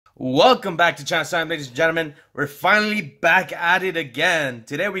Welcome back to Chance Time, ladies and gentlemen. We're finally back at it again.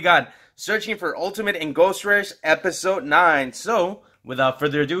 Today we got Searching for Ultimate and Ghost Rares Episode 9. So, without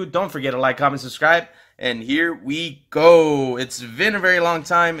further ado, don't forget to like, comment, subscribe. And here we go. It's been a very long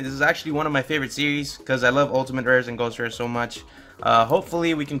time. This is actually one of my favorite series because I love Ultimate Rares and Ghost Rares so much.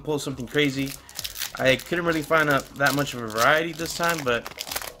 Hopefully we can pull something crazy. I couldn't really find that much of a variety this time, but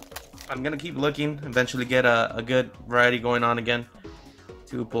I'm going to keep looking. Eventually get a good variety going on again.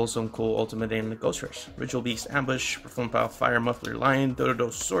 To pull some cool ultimate and ghost rares. Ritual Beast, Ambush, Perform Pile, Fire, Muffler, Lion, Dodo,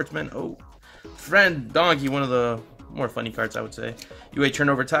 Swordsman, Friend, Donkey, one of the more funny cards I would say. UA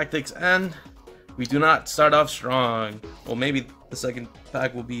Turnover Tactics, and we do not start off strong. Well, maybe the second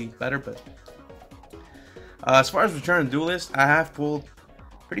pack will be better, but as far as Return of Duelist, I have pulled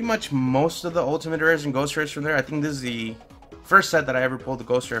pretty much most of the ultimate rares and ghost rares from there. I think this is the first set that I ever pulled the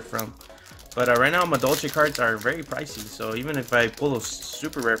ghost rare from. But right now, my Dolce cards are very pricey, so even if I pull a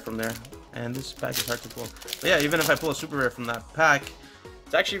super rare from there, and this pack is hard to pull, but yeah, even if I pull a super rare from that pack,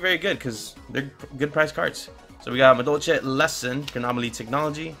 it's actually very good because they're good price cards. So we got Madolche Lesson, Chronomaly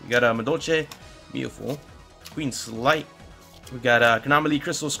Technology. We got Madolche Beautiful, Queen Slight. We got Chronomaly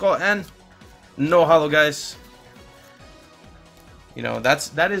Crystal Skull, and No Hollow, guys. You know,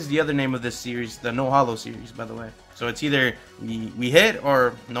 that is the other name of this series, the No Hollow series, by the way. So it's either we hit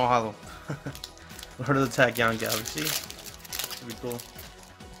or No Hollow. Lord of the Tachyon Galaxy. It'd be cool.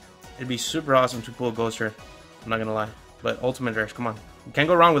 It'd be super awesome to pull a Ghost Rare. I'm not gonna lie. But Ultimate Rares, come on. You can't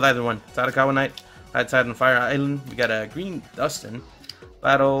go wrong with either one. Tadakawa Knight, High Tide on Fire Island. We got a Green Dustin.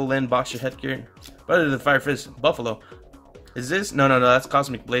 Battle, Lin, Boxer Headgear. Brother of the Fire Fist, Buffalo. Is this? No, that's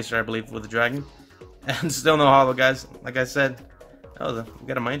Cosmic Blazer, I believe, with a dragon. And still No Hollow, guys. Like I said. Oh, we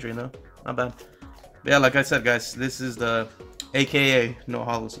got a Mind Drain, though. Not bad. But yeah, like I said, guys, this is the AKA No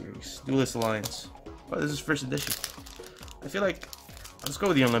Hollow series. Duelist Alliance. Oh, this is first edition. I feel like, let's go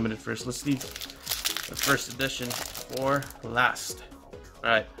with the Unlimited first. Let's leave the first edition for last.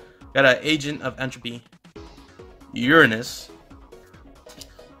 Alright, got an Agent of Entropy. Uranus.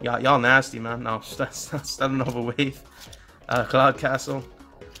 Y'all nasty, man. No, starting off a wave. Cloud Castle.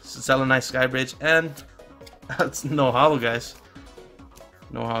 Selenite Skybridge. And that's No Hollow, guys.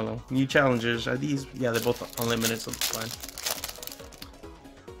 No Hollow. New challengers. Are these? Yeah, they're both unlimited, so it's fine.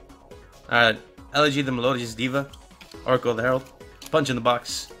 Alright. Elegy the Melodious Diva. Oracle the Herald. Punch in the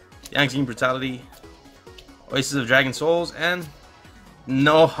Box. Yangtze Brutality. Oasis of Dragon Souls. And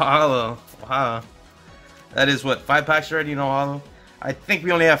No Hollow. Wow. That is what? 5 packs already? No Hollow? I think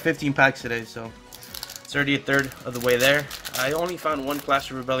we only have 15 packs today, so it's already a third of the way there. I only found one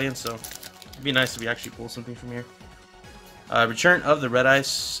Clash of Rebellion, so it'd be nice if we actually pull something from here. Return of the Red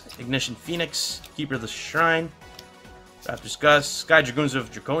Ice, Ignition Phoenix, Keeper of the Shrine, Raptor's Gust, Sky Dragoons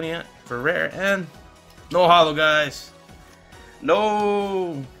of Draconia for rare, and No Hollow, guys.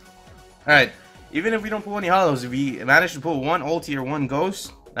 No! Alright, even if we don't pull any hollows, if we manage to pull one ulti or one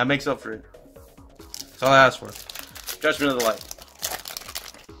ghost, that makes up for it. That's all I ask for. Judgment of the Light.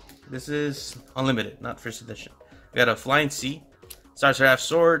 This is unlimited, not first edition. We got a Flying Sea, Star Seraph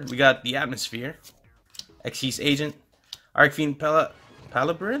Sword, we got the Atmosphere, Xyz Agent, Arcfiend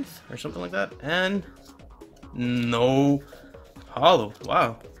Palabyrinth or something like that, and No Hollow.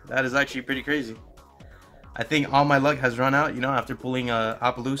 Wow, that is actually pretty crazy. I think all my luck has run out, you know, after pulling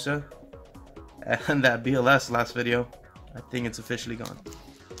Appaloosa and that BLS last video. I think it's officially gone.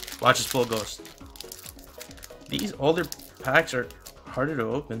 Watch us pull Ghost. These older packs are harder to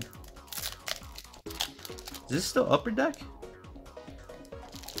open. Is this still Upper Deck?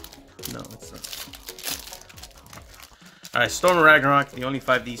 No, it's not. Alright, Storm of Ragnarok, the only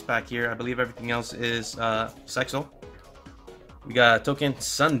 5Ds pack here. I believe everything else is Sexel. We got Token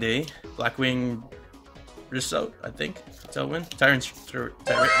Sunday, Blackwing Risot, I think. Tailwind. Tyrant's.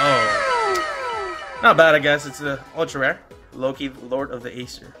 Oh. Not bad, I guess. It's a ultra rare. Loki, Lord of the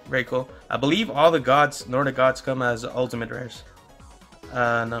Acer. Very cool. I believe all the gods, Nordic gods, come as ultimate rares.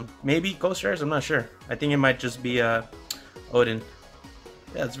 No, maybe ghost rares? I'm not sure. I think it might just be Odin.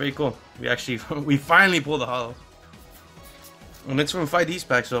 Yeah, it's very cool. We finally pulled the hollow. And it's from 5Ds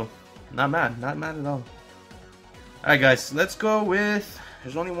pack, so not mad at all. Alright guys, let's go with,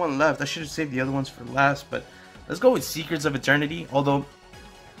 there's only one left. I should have saved the other ones for last, but let's go with Secrets of Eternity. Although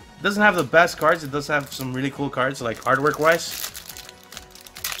it doesn't have the best cards, it does have some really cool cards, like artwork wise.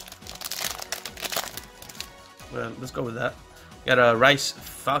 Well, let's go with that. Got a Rice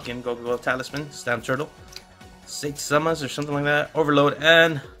Falcon, Go Talisman, Stamp Turtle, 6 Summers or something like that, Overload,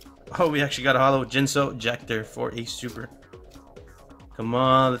 and we actually got a hollow Jinso Jector for a super. Come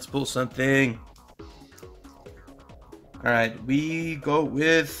on, let's pull something. Alright,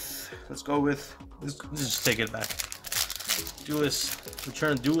 let's just take it back. Duelist.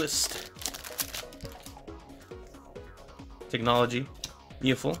 Return Duelist. Technology.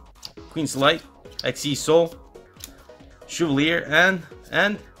 Beautiful. Queen's Light. XE Soul. Chevalier.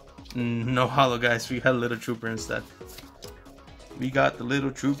 And no holo, guys. We got a Little Trooper instead. We got the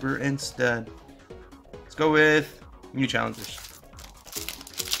Little Trooper instead. Let's go with new challengers.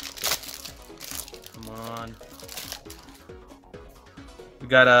 Come on. We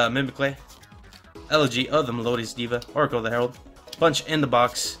got Mimiclay, Elegy of the Melodious Diva, Oracle of the Herald, Punch in the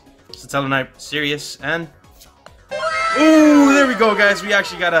Box, Satella Knight, Sirius, and ooh, there we go, guys. We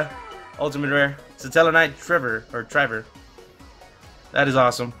actually got a ultimate rare Satella Knight Trevor or Triver. That is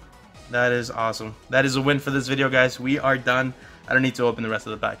awesome. That is awesome. That is a win for this video, guys. We are done. I don't need to open the rest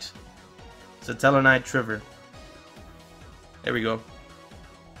of the packs. Satella Knight Trevor. There we go.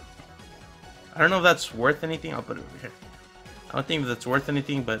 I don't know if that's worth anything. I'll put it over here. I don't think that's worth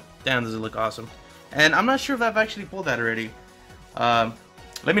anything, but damn, does it look awesome. And I'm not sure if I've actually pulled that already.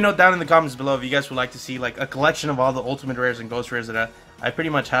 Let me know down in the comments below if you guys would like to see like a collection of all the ultimate rares and ghost rares that I pretty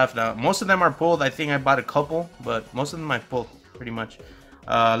much have now. Most of them are pulled. I think I bought a couple, but most of them I've pulled pretty much.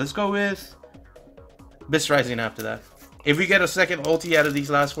 Let's go with Abyss Rising after that. If we get a second ulti out of these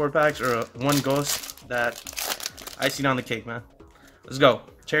last 4 packs or one ghost, that icing on the cake, man. Let's go.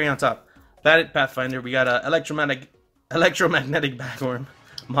 Cherry on top. Bandit Pathfinder. We got a Electromagnetic Bagworm,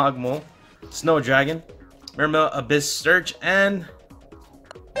 Mogmole, Snow Dragon, Mermail Abyss Surge, and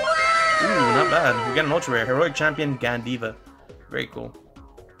ooh, not bad. We got an ultra rare Heroic Champion Gandiva. Very cool.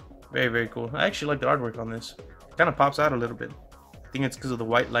 Very, very cool. I actually like the artwork on this. It kind of pops out a little bit. I think it's because of the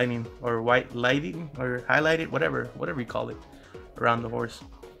white lining or white lighting or highlighted, whatever you call it, around the horse.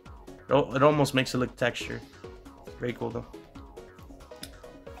 It almost makes it look textured. Very cool though.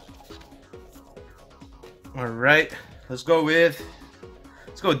 All right, let's go with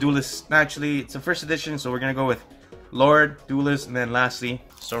Duelist. Actually, it's a first edition, so we're gonna go with Lord, Duelist, and then lastly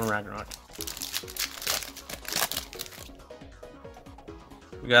Storm Ragnarok.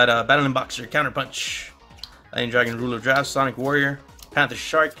 We got Battling Boxer, Counterpunch, Lightning Dragon, Ruler of Drafts, Sonic Warrior, Panther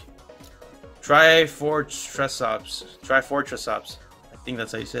Shark, Trifortressops. I think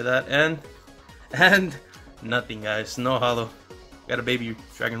that's how you say that. And nothing, guys. No holo. Got a baby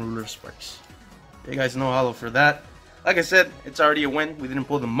Dragon Ruler of Sparks. You guys, no holo for that. Like I said, it's already a win. We didn't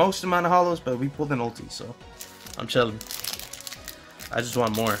pull the most amount of holos, but we pulled an ulti, so I'm chilling. I just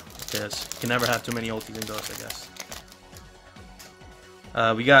want more because you can never have too many ultis in those, I guess.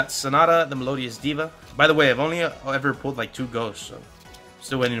 We got Sonata, the Melodious Diva. By the way, I've only ever pulled like 2 ghosts, so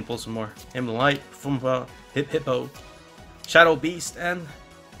still waiting to pull some more. Hymn Light, Fumba, Hippo, Shadow Beast, and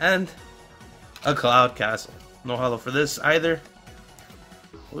a Cloud Castle. No holo for this either.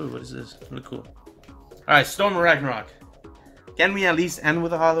 Ooh, what is this? Look cool. Alright, Storm Ragnarok. Can we at least end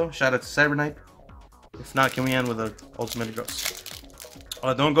with a holo? Shout out to Cyber Knight. If not, can we end with an ultimate ghost?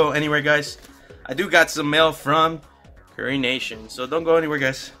 Oh, don't go anywhere, guys. I do got some mail from Curry Nation, so don't go anywhere,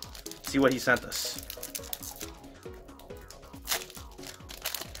 guys. See what he sent us.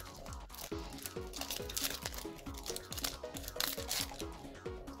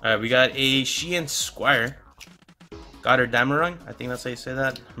 Alright, we got a Sheehan Squire, Goddard Damarung, I think that's how you say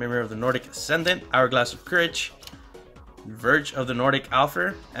that, Mirror of the Nordic Ascendant, Hourglass of Courage, Verge of the Nordic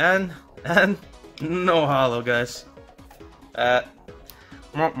Alpha, and no holo, guys.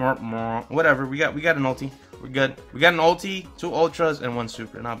 Whatever, we got an ulti. We're good. We got an ulti, 2 ultras, and 1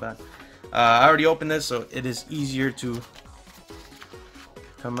 super. Not bad. I already opened this, so it is easier to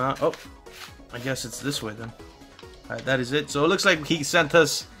come out. Oh, I guess it's this way then. Alright, that is it. So it looks like he sent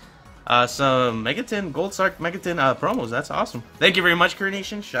us some Megaton, Gold Sark Megaton promos. That's awesome. Thank you very much, Curry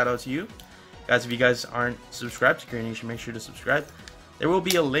Nation. Shout out to you. Guys, if you guys aren't subscribed to Curry Nation, make sure to subscribe. There will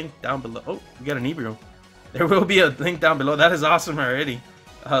be a link down below. Oh, we got an Ebro. There will be a link down below. That is awesome already.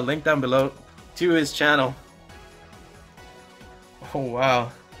 Link down below to his channel. Oh,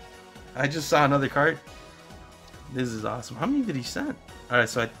 wow. I just saw another card. This is awesome. How many did he send? Alright,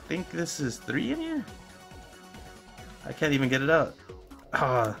 so I think this is 3 in here? I can't even get it out.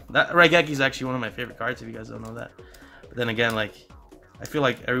 That Raigeki is actually one of my favorite cards, if you guys don't know that. But then again, like, I feel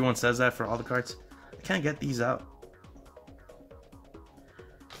like everyone says that for all the cards. I can't get these out.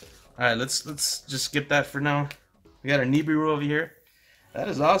 Alright, let's just skip that for now. We got our Nibiru over here. That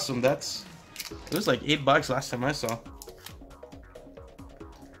is awesome. It was like $8 last time I saw.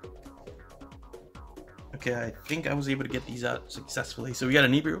 Okay, I think I was able to get these out successfully. So we got a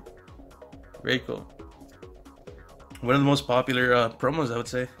Nibiru. Very cool. One of the most popular promos, I would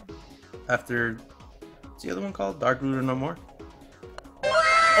say. After, what's the other one called? Dark Ruler No More.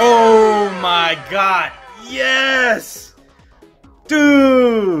 Oh my god! Yes!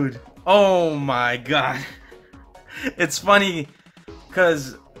 Dude! Oh my god! It's funny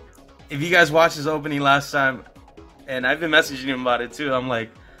because if you guys watched his opening last time, and I've been messaging him about it too, I'm like,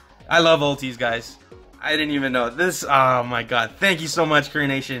 I love ultis, guys. I didn't even know this. Oh my god! Thank you so much, Korean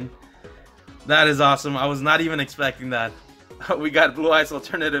Nation. That is awesome. I was not even expecting that. We got Blue Eyes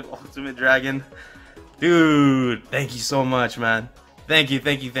Alternative Ultimate Dragon. Dude, thank you so much, man. Thank you,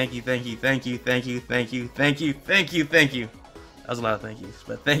 thank you, thank you, thank you, thank you, thank you, thank you, thank you, thank you, thank you. That was a lot of thank yous,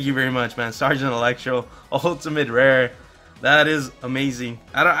 but thank you very much, man. Sergeant Electro Ultimate Rare. That is amazing.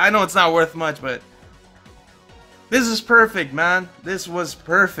 I know it's not worth much, but this is perfect, man. This was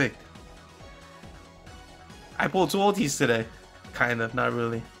perfect. I pulled 2 ultis today. Kind of, not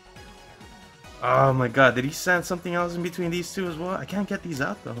really. Oh my god, did he send something else in between these two as well? I can't get these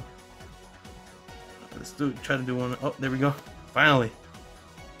out though. Let's try to do one. Oh, there we go. Finally.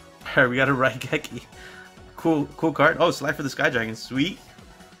 Alright, we got a Raigeki. Cool card. Oh, Slide for the Sky Dragon. Sweet.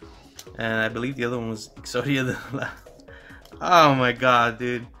 And I believe the other one was Exodia. Oh my god,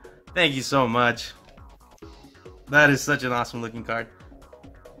 dude. Thank you so much. That is such an awesome looking card.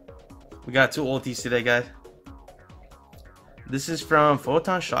 We got 2 ultis today, guys. This is from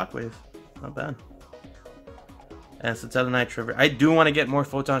Photon Shockwave. Not bad. And it's the Telenite Trevor. I do want to get more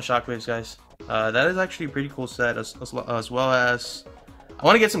Photon Shockwaves, guys. That is actually a pretty cool set, as well as I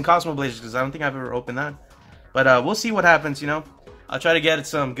want to get some Cosmo Blazers because I don't think I've ever opened that. But we'll see what happens, you know. I'll try to get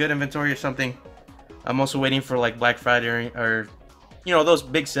some good inventory or something. I'm also waiting for like Black Friday or you know, those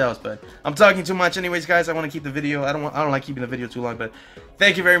big sales. But I'm talking too much anyways, guys. I want to keep the video. I don't like keeping the video too long. But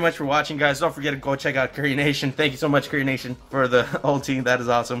thank you very much for watching, guys. Don't forget to go check out Curry Nation. Thank you so much, Curry Nation, for the ulti. That is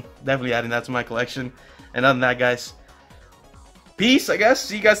awesome. Definitely adding that to my collection. And other than that, guys, peace, I guess.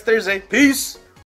 See you guys Thursday. Peace.